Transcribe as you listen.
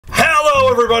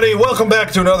Hello everybody, welcome back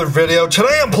to another video.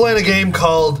 Today I'm playing a game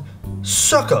called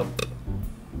Suck Up.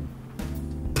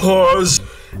 Pause.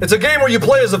 It's a game where you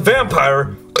play as a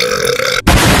vampire.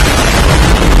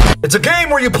 It's a game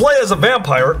where you play as a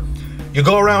vampire. You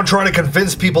go around trying to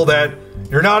convince people that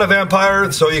you're not a vampire,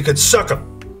 so you could suck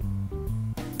them.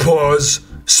 Pause.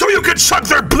 So you could suck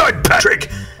their blood,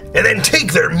 Patrick, and then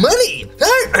take their money.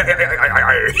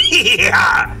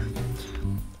 Yeah.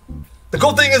 The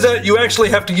cool thing is that you actually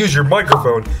have to use your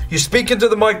microphone. You speak into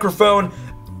the microphone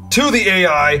to the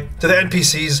AI, to the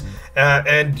NPCs,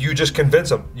 and you just convince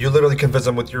them. You literally convince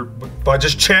them by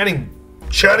just chatting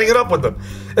it up with them.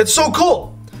 It's so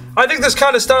cool. I think this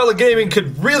kind of style of gaming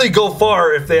could really go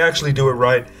far if they actually do it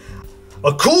right.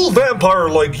 A cool vampire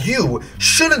like you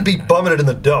shouldn't be bumming it in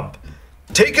the dump.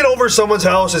 Taking over someone's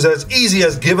house is as easy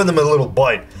as giving them a little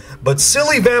bite. But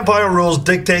silly vampire rules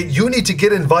dictate you need to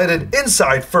get invited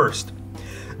inside first.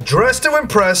 Dress to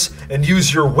impress and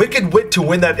use your wicked wit to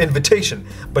win that invitation,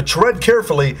 but tread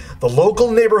carefully. The local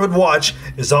neighborhood watch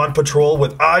is on patrol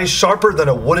with eyes sharper than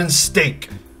a wooden stake.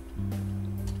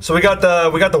 So we got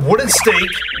the wooden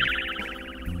stake.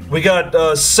 We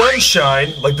got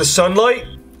sunshine, like the sunlight,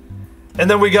 and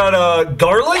then we got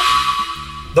garlic.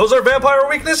 Those are vampire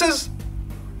weaknesses.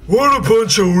 What a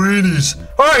bunch of weenies!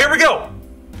 All right, here we go.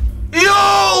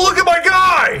 Yo, look at my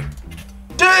guy!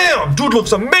 Damn, dude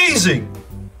looks amazing.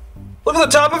 Look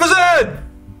at the top of his head!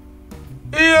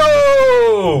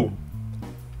 Yo!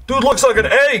 Dude looks like an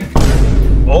egg!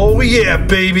 Oh yeah,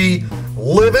 baby!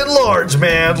 Living large,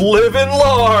 man! Living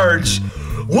large!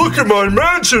 Look at my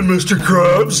mansion, Mr.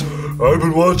 Krabs! I've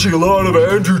been watching a lot of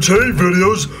Andrew Tate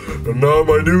videos, and now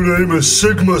my new name is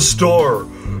Sigma Star.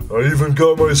 I even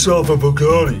got myself a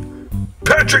Bugatti.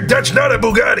 Patrick, that's not a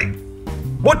Bugatti!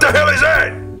 What the hell is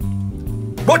that?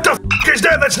 What the f*** is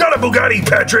that? That's not a Bugatti,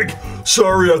 Patrick!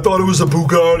 Sorry, I thought it was a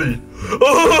Bugatti.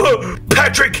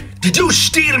 Patrick, did you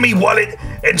steal me wallet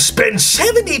and spend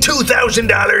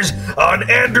 $72,000 on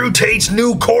Andrew Tate's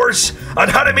new course on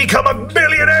how to become a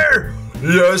millionaire?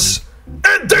 Yes.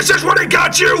 And this is what it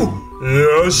got you?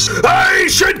 Yes. I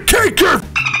should kick your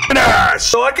f***ing ass!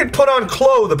 So I could put on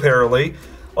clothes, apparently.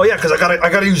 Oh yeah, because I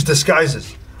gotta use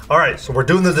disguises. Alright, so we're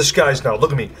doing the disguise now.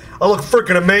 Look at me. I look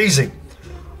freaking amazing.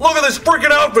 Look at this freaking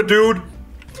outfit, dude.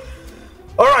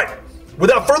 Alright.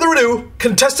 Without further ado,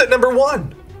 contestant number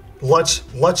 1. Let's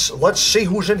see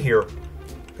who's in here.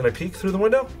 Can I peek through the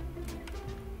window?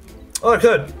 Oh,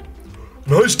 good.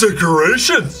 Nice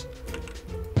decorations.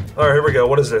 All right, here we go.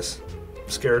 What is this? I'm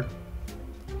scared.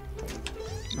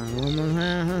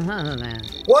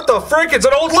 What the frick? It's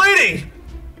an old lady.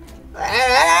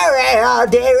 How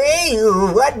dare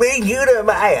you? What brings you to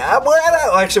my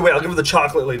Oh, actually, wait. I'll give her the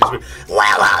chocolate lady.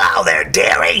 Well, hello there,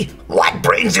 dearie. What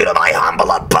brings you to my humble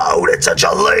abode at such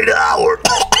a late hour?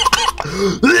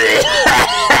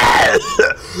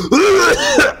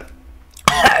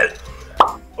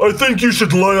 I think you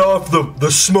should lay off the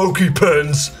smoky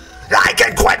pens. I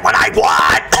can quit when I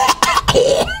want.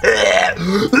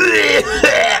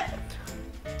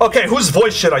 Okay, whose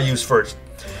voice should I use first?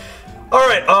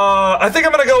 Alright, I think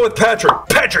I'm gonna go with Patrick.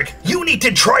 Patrick, you need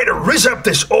to try to rizz up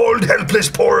this old, helpless,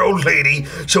 poor old lady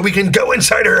so we can go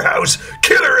inside her house,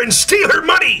 kill her, and steal her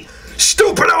money!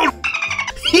 Stupid old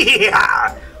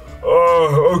yeah!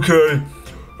 Okay.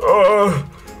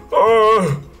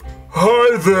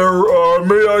 Hi there,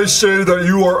 may I say that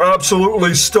you are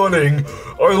absolutely stunning.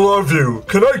 I love you.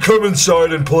 Can I come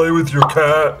inside and play with your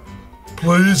cat?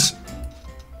 Please?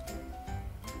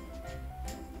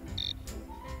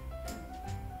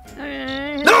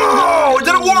 No, it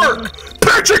didn't work!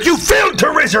 Patrick, you failed to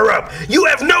rizz her up! You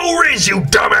have no rizz, you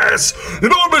dumbass! You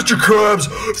know what, Mr. Krabs?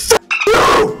 F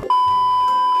you!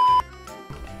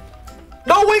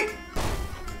 No, wait!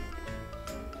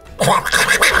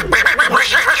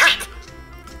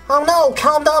 Oh no,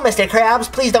 calm down, Mr.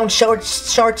 Krabs. Please don't short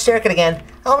circuit again.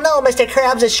 Oh no, Mr.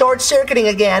 Krabs is short circuiting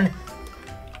again.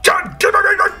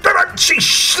 She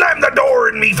slammed the door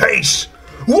in me face!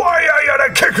 Why I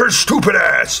gotta kick her stupid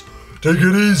ass? Take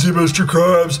it easy, Mr.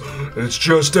 Krabs. It's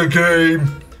just a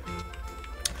game.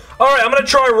 Alright, I'm gonna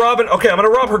try robbing. Okay, I'm gonna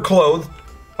rob her clothes.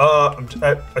 I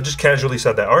just casually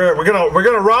said that. Alright, we're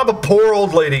gonna rob a poor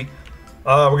old lady.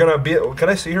 We're gonna be. Can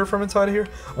I see her from inside of here?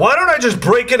 Why don't I just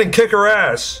break in and kick her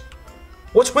ass?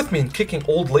 What's with me in kicking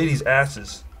old ladies'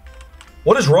 asses?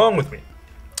 What is wrong with me?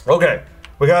 Okay,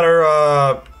 we got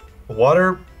her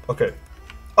water. Okay,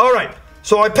 all right.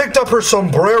 So I picked up her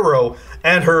sombrero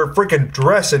and her freaking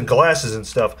dress and glasses and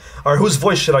stuff. All right, whose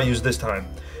voice should I use this time?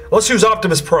 Let's use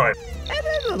Optimus Prime.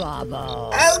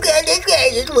 Oh, goodness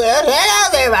gracious, well,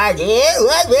 hello there, my dear.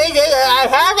 What brings you to my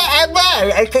house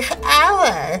at this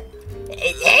hour?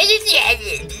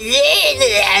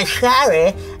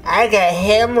 Sorry, I got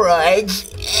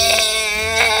hemorrhoids.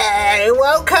 It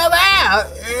won't come out.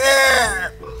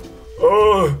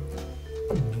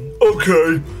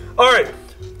 Okay. Alright,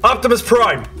 Optimus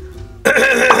Prime.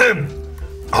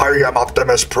 I am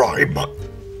Optimus Prime.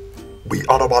 We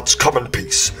Autobots come in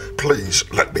peace. Please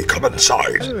let me come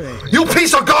inside. You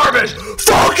piece of garbage!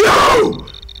 Fuck you!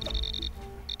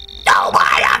 Oh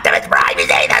my, Optimus Prime is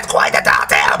a that's quite a tall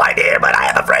tale, my dear, but I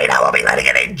am afraid I will be letting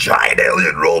it in giant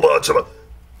alien robots. Alright,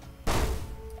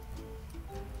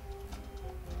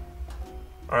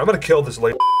 I'm gonna kill this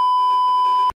lady.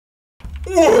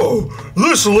 Whoa!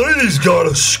 This lady's got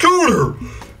a scooter!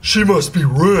 She must be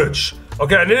rich.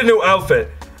 Okay, I need a new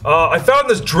outfit. I found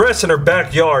this dress in her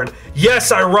backyard.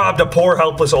 Yes, I robbed a poor,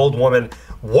 helpless old woman.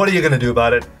 What are you gonna do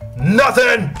about it?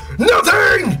 Nothing!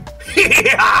 Nothing!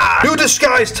 New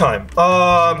disguise time.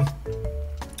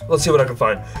 Let's see what I can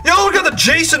find. Yo, look at the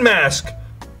Jason mask!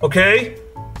 Okay?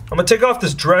 I'm gonna take off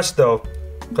this dress, though.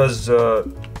 Because,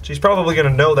 she's probably gonna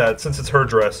know that since it's her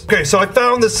dress. Okay, so I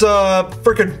found this,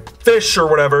 freaking fish or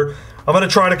whatever. I'm gonna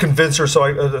try to convince her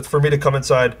for me to come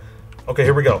inside. Okay,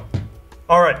 here we go.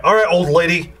 Alright, old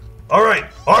lady. Alright,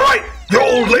 you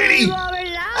old lady!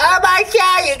 Oh my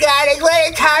god, you guys,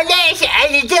 what a tarnation! How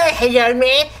you doing, young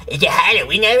man? Is it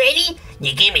Halloween already?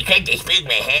 You gave me cut to spook,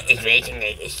 my hat is racing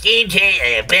like a steam train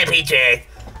and a puppy truck.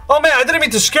 Oh man, I didn't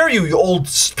mean to scare you, you old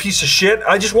piece of shit.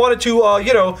 I just wanted to,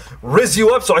 you know, rizz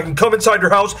you up so I can come inside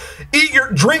your house,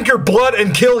 drink your blood,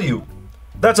 and kill you.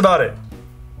 That's about it.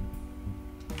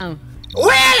 Oh. Well,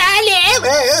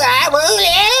 I won't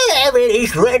live any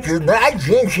stretch of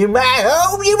nonsense in my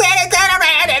home. You better turn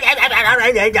around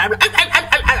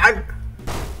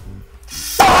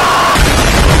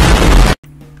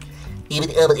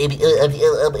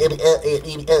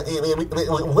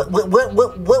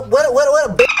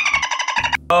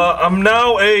I'm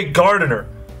now a gardener.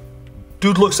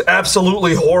 Dude looks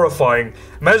absolutely horrifying.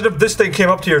 Imagine if this thing came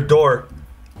up to your door.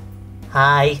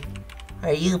 Hi,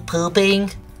 are you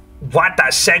pooping? What the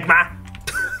Sigma?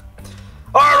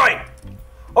 Alright!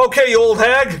 Okay, you old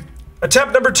hag.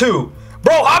 Attempt number 2.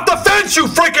 Bro, hop the fence, you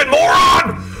freaking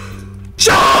moron!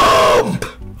 Jump!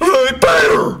 Hey,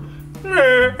 bear!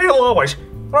 Hey, Lois.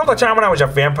 Remember the time when I was a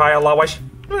vampire, Lois?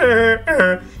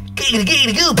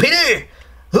 Giggity goo, Peter!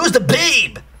 Who's the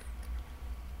babe?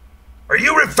 Are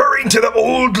you referring to the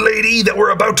old lady that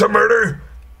we're about to murder?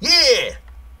 Yeah!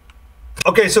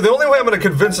 Okay, so the only way I'm gonna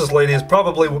convince this lady is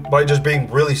probably by just being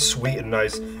really sweet and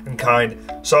nice and kind.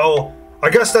 So, I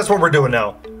guess that's what we're doing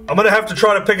now. I'm gonna have to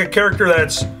try to pick a character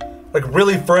that's, like,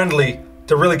 really friendly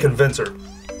to really convince her.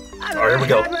 Alright, here we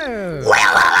go.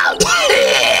 Well,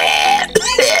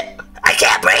 I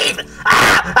can't breathe!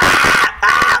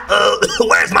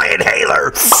 Where's my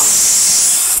inhaler?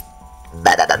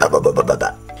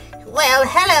 Well,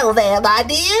 hello there, my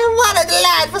dear. What a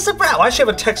delightful surprise. Why does she have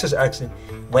a Texas accent?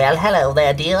 Well, hello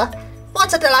there, dear.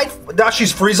 What a delightful... Now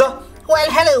she's Frieza? Well,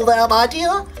 hello there, my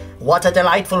dear. What a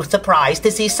delightful surprise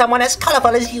to see someone as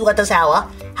colorful as you at this hour.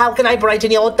 How can I brighten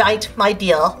your night, my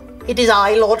dear? It is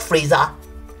I, Lord Frieza,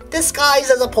 disguised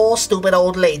as a poor, stupid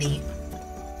old lady.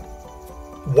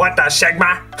 What the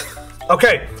Sigma?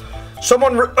 Okay,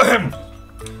 someone...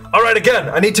 Alright, again,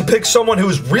 I need to pick someone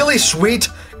who's really sweet,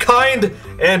 kind,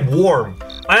 and warm.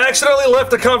 I accidentally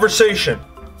left the conversation.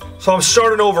 So I'm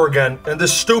starting over again, and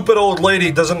this stupid old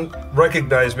lady doesn't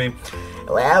recognize me.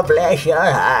 Well, bless your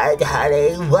heart,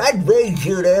 honey. What brings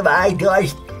you to my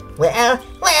doorstep? Well,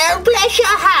 bless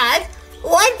your heart.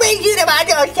 What brings you to my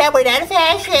doorstep with that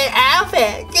fashion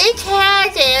outfit? This hair,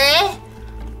 dearie.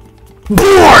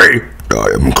 Boy! I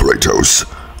am Kratos.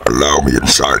 Allow me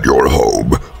inside your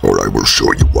home, or I will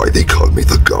show you why they call me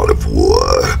the God of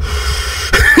War.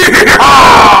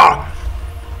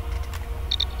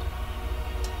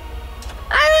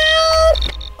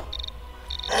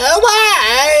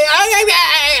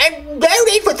 No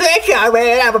need for threats,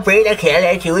 man. I'm afraid I can't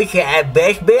let you inside.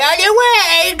 Best be on your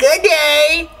way. Good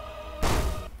day.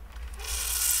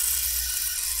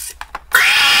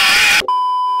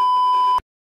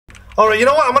 Alright, you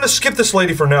know what? I'm gonna skip this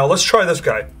lady for now. Let's try this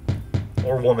guy.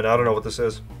 Or woman, I don't know what this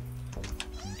is.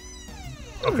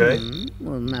 Okay.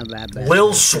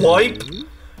 Lil Swipe?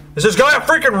 Is this guy a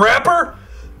freaking rapper?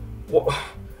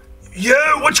 Yo,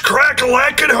 what's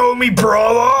crack-a-lackin', homie,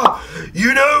 brother?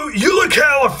 You know, you look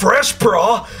hella fresh,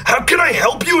 brah. How can I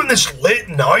help you in this lit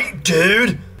night,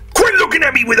 dude? Quit looking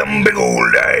at me with them big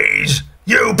old eyes.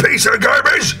 You piece of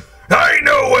garbage! I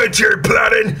know what you're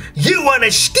plotting. You want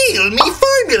to steal me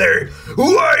formula.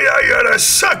 Why, I gotta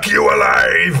suck you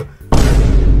alive.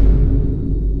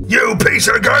 You piece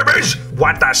of garbage!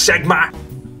 What the Sigma?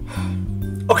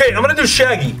 Okay, I'm gonna do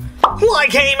Shaggy.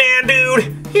 Like, hey man,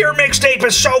 dude, your mixtape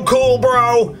is so cool,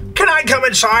 bro. Can I come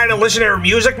inside and listen to your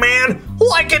music, man?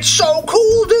 Like, it's so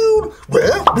cool, dude.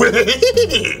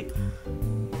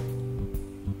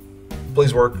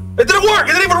 Please work. It didn't work!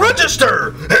 It didn't even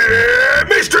register! Hey,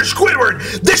 Mr.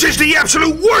 Squidward, this is the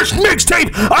absolute worst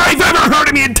mixtape I've ever heard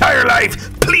in my entire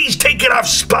life. Please take it off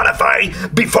Spotify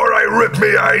before I rip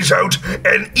my eyes out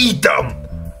and eat them.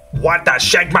 What the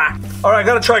shagma? Alright, I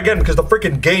gotta try again because the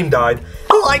freaking game died.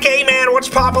 Like, hey man, what's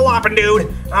pop-a-loppin',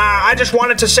 dude? I just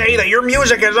wanted to say that your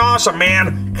music is awesome,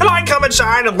 man. Can I come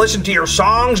inside and listen to your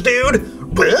songs, dude?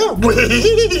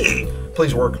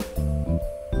 Please work.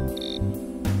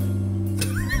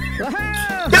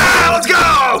 Yeah, let's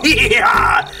go!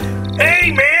 Yeah!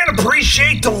 Hey man,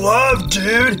 appreciate the love,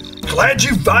 dude. Glad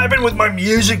you vibing with my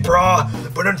music, brah.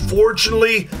 But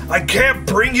unfortunately, I can't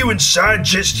bring you inside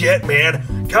just yet,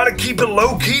 man. Gotta keep it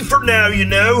low-key for now, you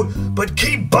know? But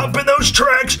keep bumping those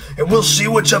tracks, and we'll see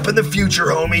what's up in the future,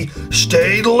 homie.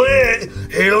 Stay lit.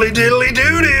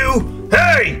 Hiddly-diddly-doo-doo.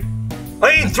 Hey!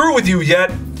 I ain't through with you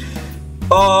yet.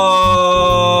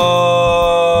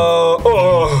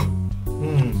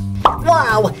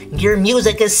 Wow, your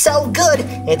music is so good.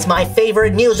 It's my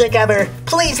favorite music ever.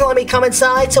 Please let me come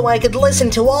inside so I could listen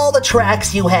to all the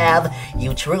tracks you have.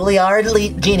 You truly are a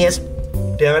genius.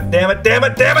 Damn it, damn it, damn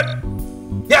it, damn it!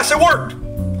 Yes, it worked!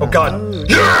 Oh god.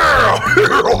 Yeah!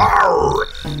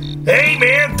 Hey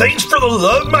man, thanks for the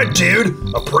love, my dude.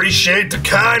 Appreciate the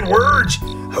kind words.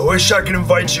 I wish I could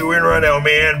invite you in right now,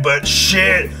 man, but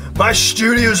shit, my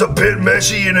studio's a bit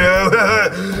messy, you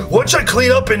know. Once I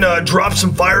clean up and drop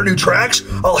some fire new tracks,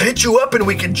 I'll hit you up and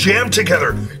we can jam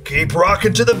together. Keep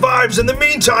rocking to the vibes in the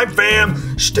meantime,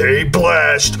 fam. Stay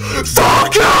blessed.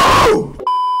 Fuck you!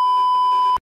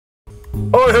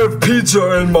 I have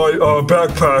pizza in my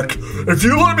backpack. If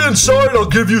you let me inside, I'll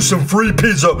give you some free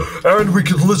pizza and we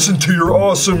can listen to your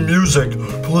awesome music.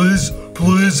 Please,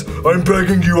 please, I'm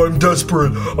begging you, I'm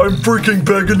desperate. I'm freaking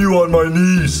begging you on my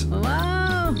knees.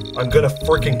 I'm gonna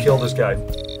freaking kill this guy.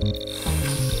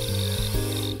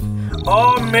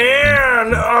 Oh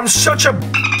man, I'm such a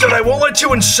that I won't let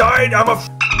you inside.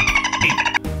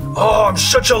 Oh, I'm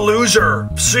such a loser.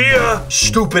 See ya.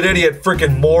 Stupid idiot,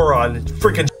 freaking moron.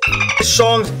 Freaking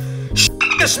songs.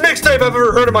 This mixtape I've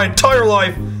ever heard in my entire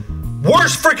life.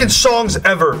 Worst freaking songs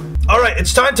ever. Alright,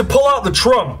 it's time to pull out the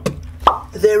trump.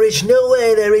 There is no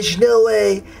way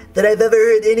that I've ever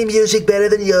heard any music better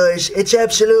than yours. It's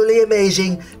absolutely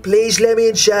amazing. Please let me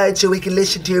inside so we can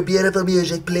listen to your beautiful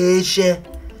music, please.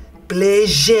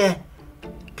 Please.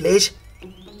 Please.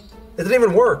 It didn't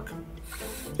even work.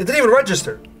 It didn't even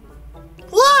register.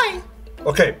 Why?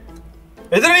 Okay.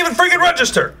 It didn't even freaking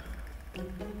register.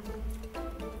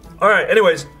 Alright,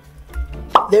 anyways.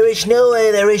 There is no way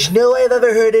I've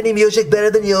ever heard any music better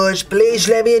than yours. Please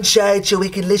let me inside so we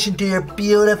can listen to your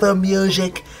beautiful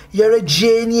music. You're a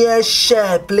genius,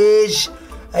 please.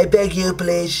 I beg you,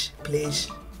 please, please,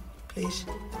 please.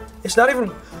 It's not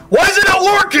even... Why is it not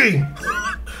working?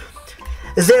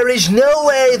 There is no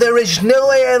way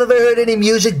I've ever heard any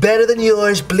music better than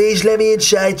yours. Please let me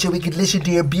inside so we can listen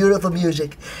to your beautiful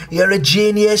music. You're a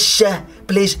genius,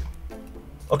 please.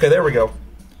 Okay, there we go.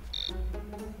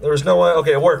 There was no way.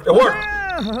 Okay, it worked. It worked.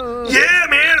 Yeah,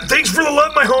 man. Thanks for the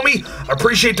love, my homie. I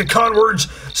appreciate the con words.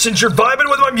 Since you're vibing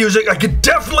with my music, I could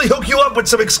definitely hook you up with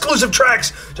some exclusive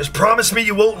tracks. Just promise me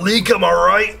you won't leak them, all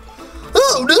right?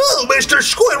 Oh, no, Mr.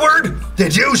 Squidward.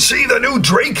 Did you see the new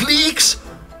Drake leaks?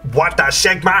 What the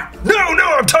Sigma? No,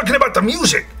 I'm talking about the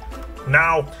music.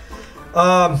 Now,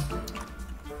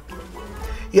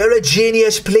 You're a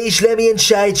genius. Please let me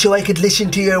inside so I could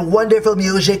listen to your wonderful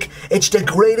music. It's the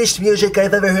greatest music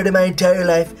I've ever heard in my entire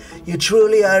life. You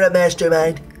truly are a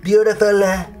mastermind. Beautiful.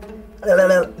 It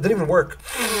didn't even work.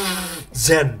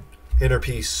 Zen. Inner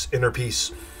peace. Inner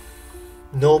peace.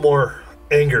 No more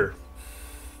anger.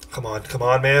 Come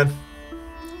on, man.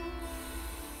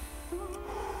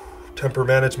 Temper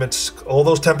management. All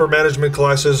those temper management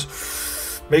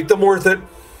classes. Make them worth it.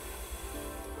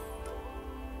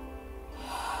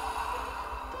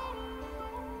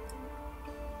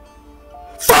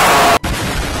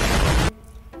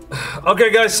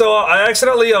 Okay, guys, so I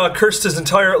accidentally cursed his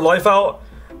entire life out.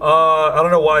 I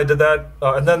don't know why I did that.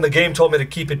 And then the game told me to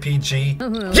keep it PG.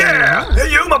 Yeah!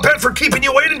 Hey, you, my pet, for keeping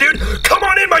you waiting, dude. Come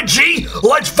on in, my G.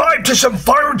 Let's vibe to some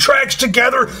fire tracks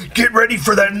together. Get ready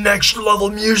for that next level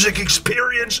music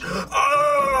experience.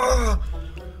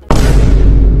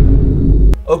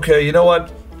 Okay, you know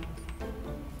what?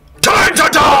 Time to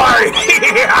die!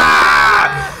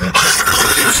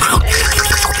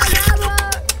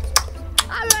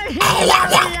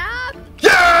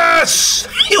 Yes!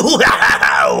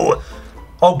 axe.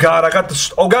 Oh God, I got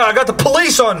the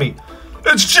police on me.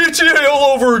 It's GTA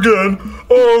all over again.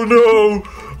 Oh no,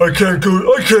 I can't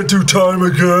do time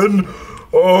again.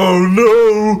 Oh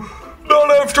no, not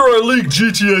after I leaked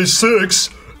GTA 6.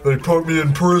 They put me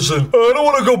in prison. I don't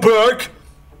want to go back.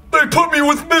 They put me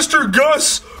with Mr.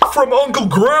 Gus from Uncle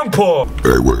Grandpa.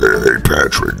 Hey,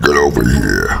 Patrick, get over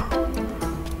here.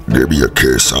 Give me a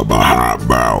kiss on my hot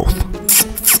mouth.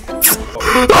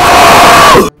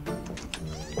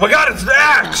 Oh my God, it's the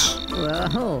axe!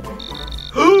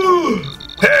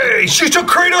 Hey, she took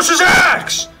Kratos'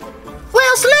 axe!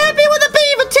 Well, slap me with a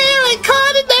beaver tail and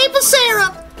cotton maple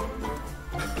syrup.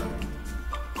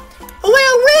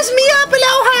 Well, whiz me up in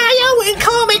Ohio and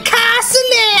call me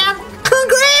Castellan.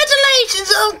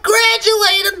 Congratulations on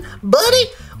graduating, buddy.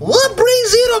 What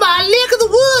brings you to my neck of the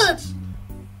woods?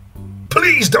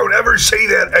 Please don't ever say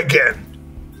that again.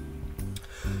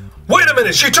 Wait a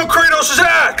minute, she took Kratos'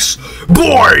 axe!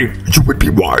 Boy, you would be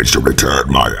wise to return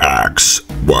my axe.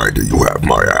 Why do you have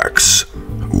my axe?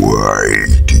 Why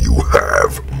do you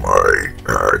have my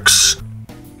axe?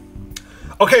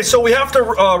 Okay, so we have to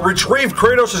retrieve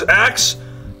Kratos' axe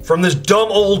from this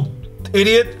dumb old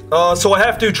idiot. So I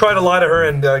have to try to lie to her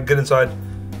and get inside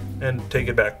and take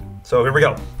it back. So here we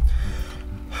go.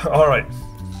 Alright.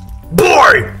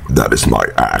 Boy! That is my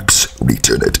axe.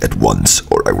 Return it at once,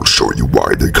 or I will show you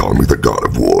why they call me the God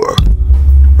of War.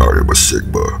 I am a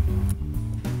Sigma.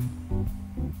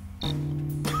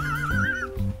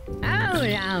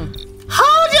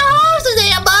 Hold your horses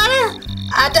there, buddy.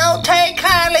 I don't take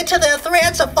kindly to the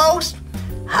threats of folks.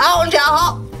 Hold your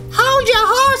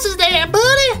horses there,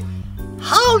 buddy.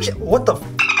 What the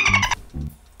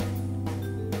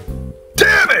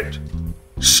Damn it!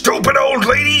 Stupid old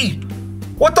lady!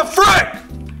 What the frick?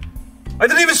 I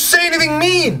didn't even say anything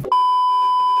mean!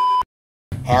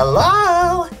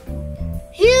 Hello?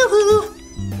 You.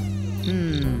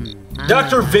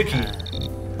 Dr. Vicky.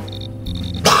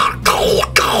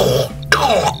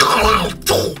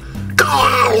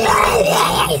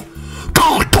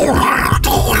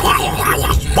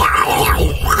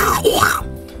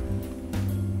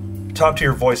 Top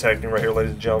tier voice acting right here,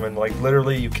 ladies and gentlemen. Like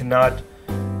literally, you cannot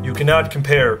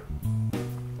compare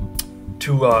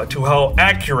to how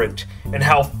accurate and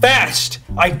how fast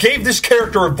I gave this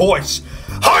character a voice.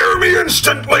 Hire me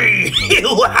instantly!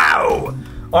 Wow!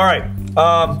 All right.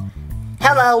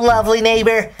 Hello, lovely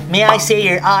neighbor. May I say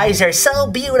your eyes are so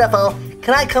beautiful?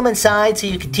 Can I come inside so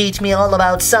you can teach me all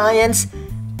about science?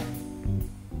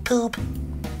 Poop.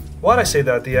 Why'd I say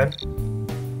that at the end?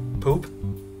 Poop.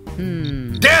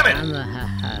 Damn it!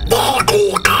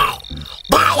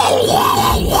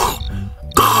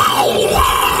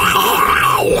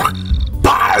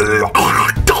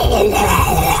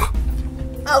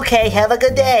 Okay, have a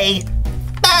good day.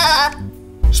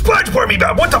 Splash for me,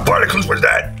 man. What the barnacles was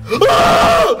that?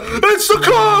 Ah! It's the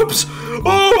cops!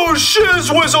 Oh, shiz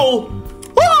whizzle!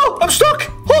 Oh, I'm stuck!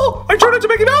 Oh, I turned into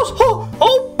Mickey Mouse!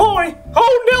 Oh boy!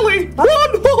 Oh, Nelly! Run!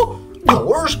 Oh.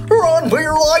 Yours? Run for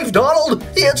your life, Donald!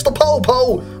 It's the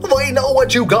Popo! We know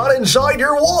what you got inside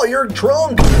your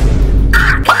trunk!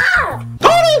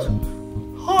 Donald!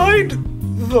 Hide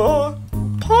the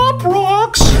Pop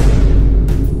Rocks!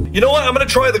 You know what? I'm gonna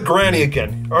try the granny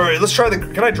again. Alright, let's try the...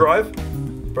 Can I drive?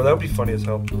 Bro, that would be funny as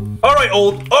hell. Alright,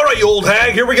 you old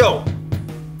hag, here we go!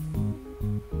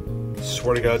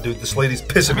 Swear to God, dude, this lady's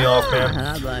pissing me off,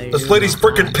 man. This lady's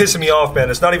freaking pissing me off, man.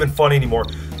 It's not even funny anymore.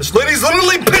 This lady's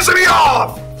literally pissing me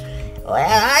off! Well,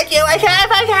 I do a half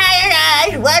a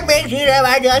tire. What makes you know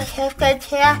I don't have to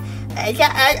tell?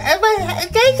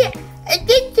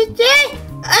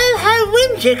 How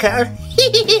whimsical.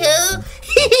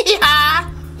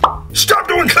 Stop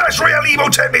doing Clash Royale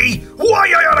emotes at me!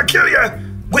 Why I ought to kill you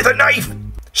with a knife,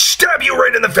 stab you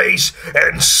right in the face,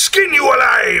 and skin you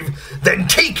alive. Then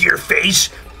take your face,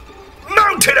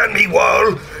 mount it on me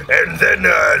wall, and then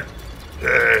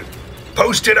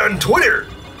post it on Twitter.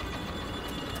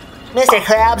 Mr.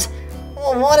 Krabs,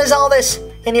 what is all this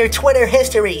in your Twitter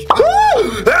history?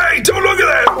 Hey, don't look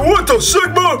at that! What the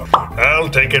Sigma? I'll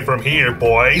take it from here,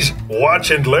 boys.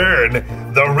 Watch and learn.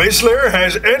 The Rizzler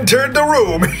has entered the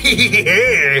room.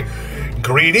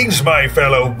 Greetings, my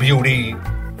fellow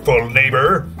beautiful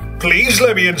neighbor. Please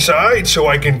let me inside so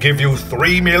I can give you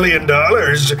 $3 million.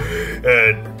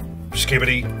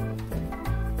 Skibbity.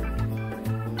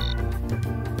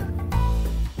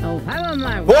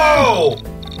 Whoa!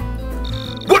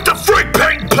 What the frick,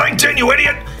 Plankton, you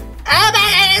idiot?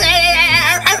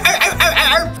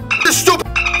 This stupid...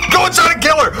 Go inside and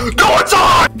kill her! Go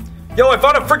inside! Yo, I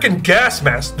found a freaking gas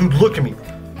mask. Dude, look at me.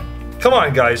 Come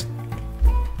on, guys.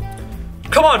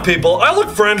 Come on, people. I look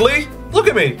friendly. Look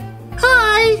at me.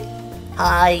 Hi.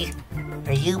 Hi.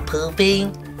 Are you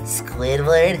pooping,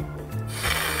 Squidward?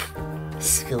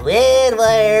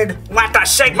 Squidward. What the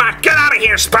Sigma? Get out of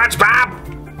here,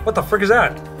 SpongeBob! What the frick is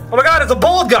that? Oh my god, it's a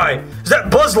bald guy. Is that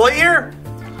Buzz Lightyear?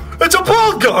 It's a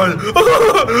bald guy.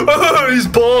 He's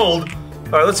bald.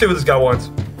 All right, let's see what this guy wants.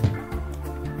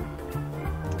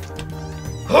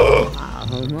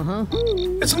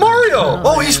 It's Mario.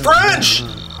 Oh, he's French.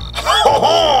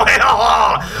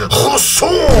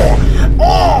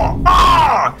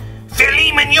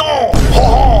 Filet mignon!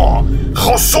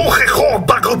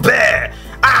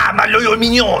 Ah, my loyal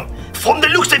mignon! From the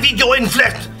looks of it, your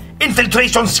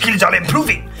infiltration skills are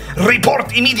improving.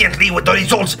 Report immediately with the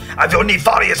results of your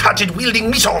nefarious hatchet-wielding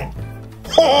mission.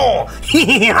 Hello,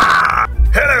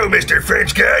 Mr.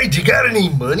 French guy. Do you got any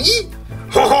money?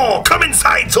 Come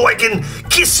inside so I can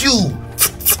kiss you.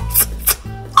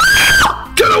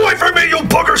 Get away from me, you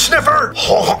booger sniffer!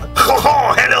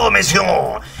 Hello,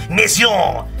 monsieur.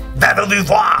 Monsieur, va-vous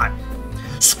voir.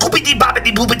 Scoopity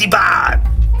boppity boopity bop.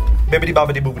 Bibbidi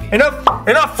bobbidi boobidi.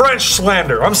 Enough French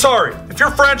slander. I'm sorry. If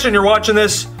you're French and you're watching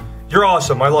this, you're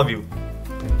awesome. I love you.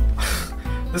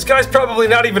 This guy's probably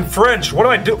not even French. What do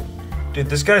I do? Dude,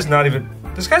 this guy's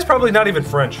probably not even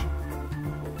French.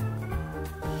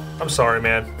 I'm sorry,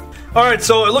 man. Alright,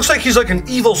 so it looks like he's like an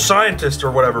evil scientist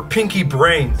or whatever. Pinky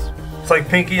Brains. It's like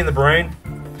Pinky in the Brain.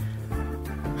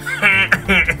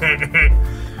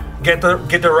 Get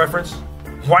the reference?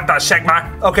 What the Sigma?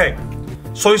 Okay,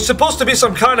 so he's supposed to be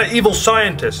some kind of evil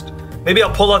scientist. Maybe I'll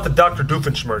pull out the Dr.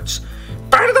 Doofenshmirtz.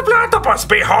 By the platypus,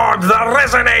 behold the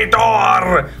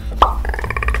resonator!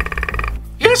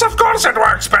 Yes, of course it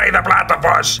works, by the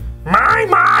platypus.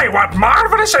 My, what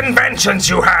marvelous inventions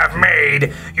you have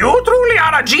made. You truly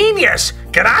are a genius.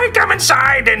 Can I come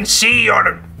inside and see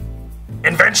your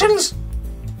inventions?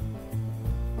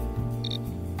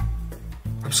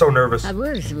 I'm so nervous.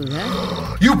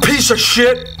 You piece of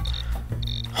shit!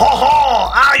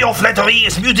 Ah, your flattery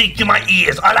is music to my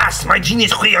ears. Alas, my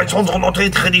genius creations are not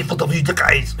yet ready for the view,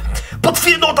 guys. But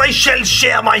fear not, I shall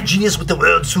share my genius with the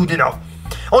world soon enough.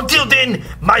 Until then,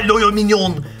 my loyal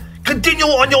minion, continue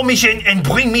on your mission and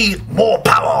bring me more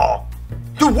power.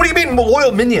 Dude, what do you mean,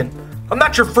 loyal minion? I'm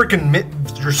not your freaking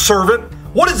your servant.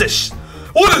 What is this?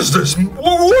 What is this?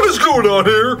 What is going on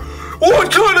here? What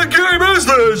kind of game is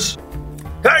this?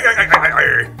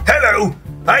 Hello,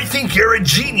 I think you're a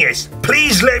genius.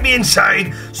 Please let me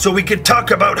inside so we can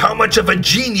talk about how much of a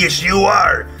genius you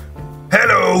are.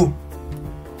 Hello.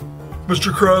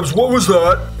 Mr. Krabs, what was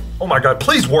that? Oh my god,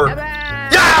 please work.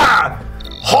 Yeah!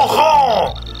 Ho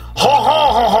ho! Ho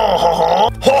ho ho ho ho ho!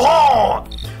 Ho ho!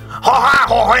 Ho ha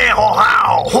ho ha ho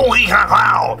ha! Ho hee ha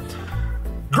ha!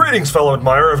 Greetings, fellow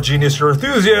admirer of genius. Your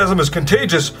enthusiasm is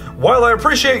contagious. While I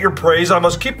appreciate your praise, I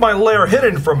must keep my lair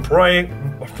hidden from prying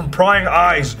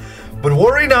eyes. But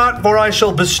worry not, for I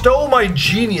shall bestow my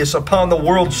genius upon the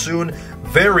world soon,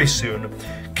 very soon.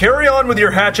 Carry on with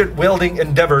your hatchet-wielding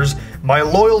endeavors, my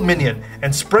loyal minion,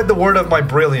 and spread the word of my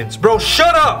brilliance. Bro,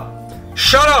 shut up!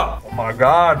 Shut up! Oh my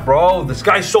god, bro, this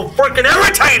guy's so freaking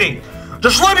irritating!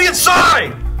 Just let me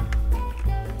inside!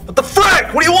 What the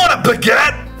frick? What do you want, a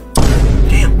baguette?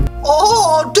 Damn.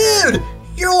 Oh, dude!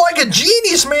 You're like a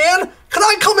genius, man! Can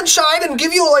I come inside and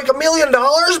give you like $1 million,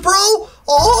 bro?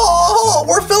 Oh,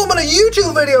 we're filming a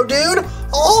YouTube video, dude!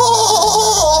 Oh!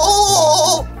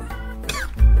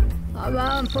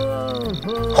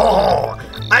 Oh,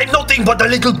 I'm nothing but a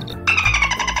little...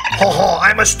 Oh,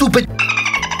 I'm a stupid...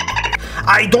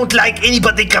 I don't like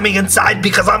anybody coming inside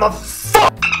because I'm a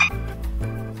fuck...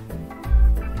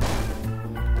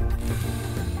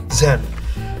 Zen.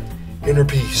 Inner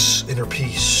peace. Inner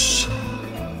peace.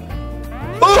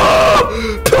 Ah!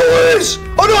 Police!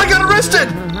 Oh no, I got arrested!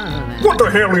 What the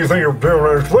hell do you think you're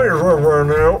doing? Please right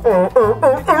now.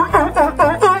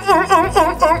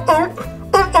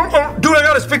 Dude, I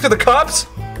gotta speak to the cops?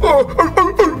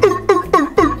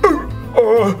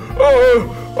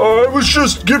 I was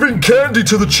just giving candy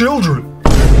to the children.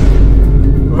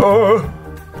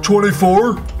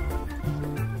 24?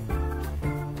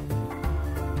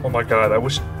 Oh my god, I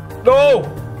wish... No!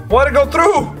 Why'd it go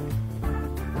through?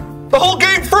 The whole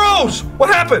game froze! What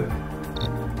happened?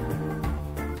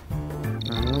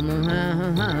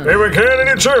 Giving candy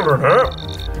to children, huh?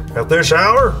 At this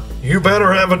hour? You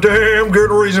better have a damn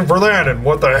good reason for that, and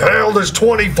what the hell does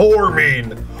 24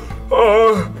 mean?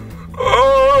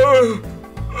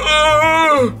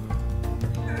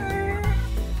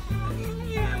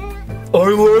 I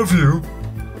love you.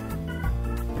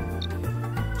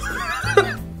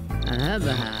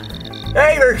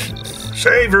 Hey,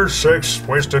 save your 6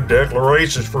 twisted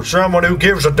declarations for someone who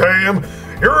gives a damn.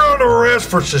 You're under arrest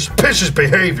for suspicious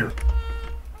behavior.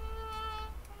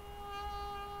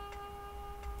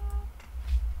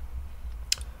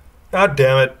 God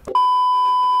damn it.